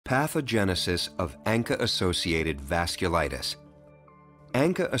Pathogenesis of ANCA-associated vasculitis.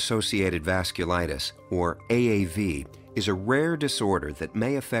 ANCA-associated vasculitis, or AAV, is a rare disorder that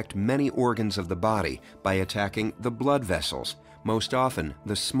may affect many organs of the body by attacking the blood vessels, most often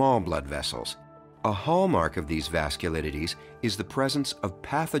the small blood vessels. A hallmark of these vasculitides is the presence of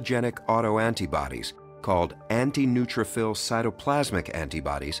pathogenic autoantibodies called Anti-Neutrophil Cytoplasmic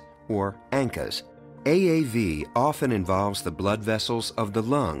antibodies, or ANCAs. AAV often involves the blood vessels of the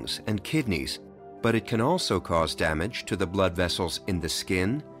lungs and kidneys, but it can also cause damage to the blood vessels in the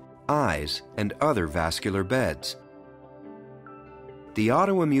skin, eyes, and other vascular beds. The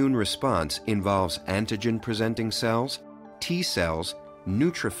autoimmune response involves antigen-presenting cells, T cells,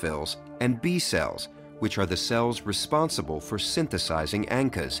 neutrophils, and B cells, which are the cells responsible for synthesizing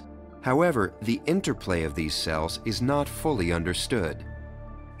ANCAs. However, the interplay of these cells is not fully understood.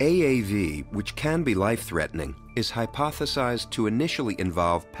 AAV, which can be life-threatening, is hypothesized to initially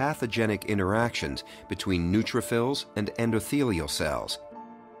involve pathogenic interactions between neutrophils and endothelial cells.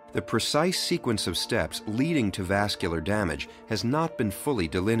 The precise sequence of steps leading to vascular damage has not been fully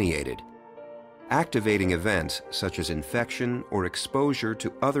delineated. Activating events such as infection or exposure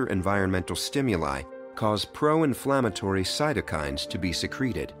to other environmental stimuli cause pro-inflammatory cytokines to be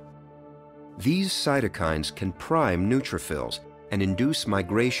secreted. These cytokines can prime neutrophils and induce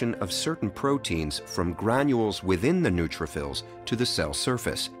migration of certain proteins from granules within the neutrophils to the cell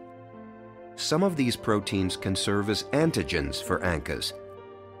surface. Some of these proteins can serve as antigens for ANCAs.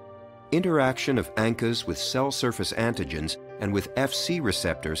 Interaction of ANCAs with cell surface antigens and with Fc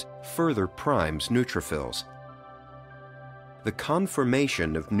receptors further primes neutrophils. The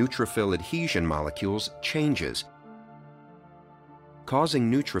conformation of neutrophil adhesion molecules changes, causing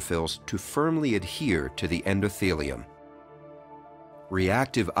neutrophils to firmly adhere to the endothelium.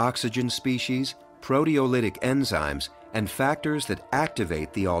 Reactive oxygen species, proteolytic enzymes, and factors that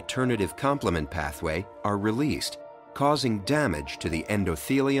activate the alternative complement pathway are released, causing damage to the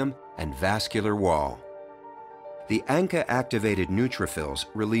endothelium and vascular wall. The ANCA-activated neutrophils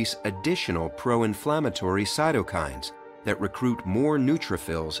release additional pro-inflammatory cytokines that recruit more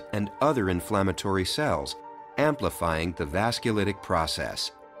neutrophils and other inflammatory cells, amplifying the vasculitic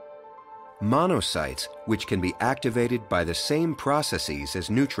process. Monocytes, which can be activated by the same processes as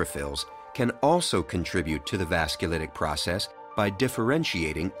neutrophils, can also contribute to the vasculitic process by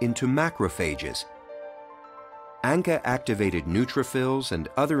differentiating into macrophages. ANCA-activated neutrophils and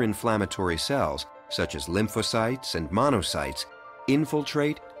other inflammatory cells, such as lymphocytes and monocytes,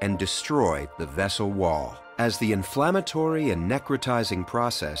 infiltrate and destroy the vessel wall. As the inflammatory and necrotizing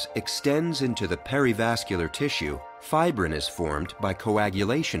process extends into the perivascular tissue, fibrin is formed by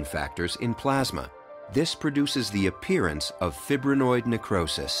coagulation factors in plasma. This produces the appearance of fibrinoid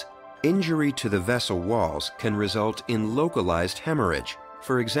necrosis. Injury to the vessel walls can result in localized hemorrhage.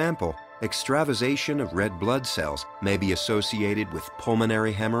 For example, extravasation of red blood cells may be associated with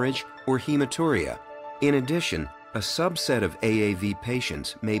pulmonary hemorrhage or hematuria. In addition, a subset of AAV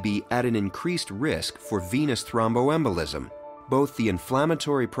patients may be at an increased risk for venous thromboembolism. Both the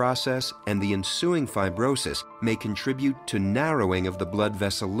inflammatory process and the ensuing fibrosis may contribute to narrowing of the blood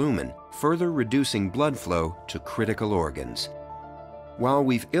vessel lumen, further reducing blood flow to critical organs. While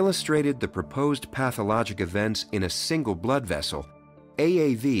we've illustrated the proposed pathologic events in a single blood vessel,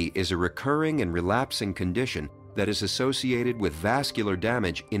 AAV is a recurring and relapsing condition that is associated with vascular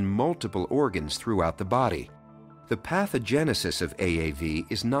damage in multiple organs throughout the body. The pathogenesis of AAV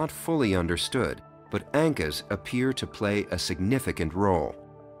is not fully understood, but ANCAs appear to play a significant role.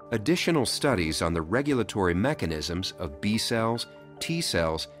 Additional studies on the regulatory mechanisms of B cells, T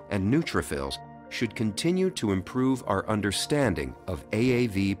cells, and neutrophils should continue to improve our understanding of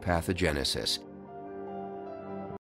AAV pathogenesis.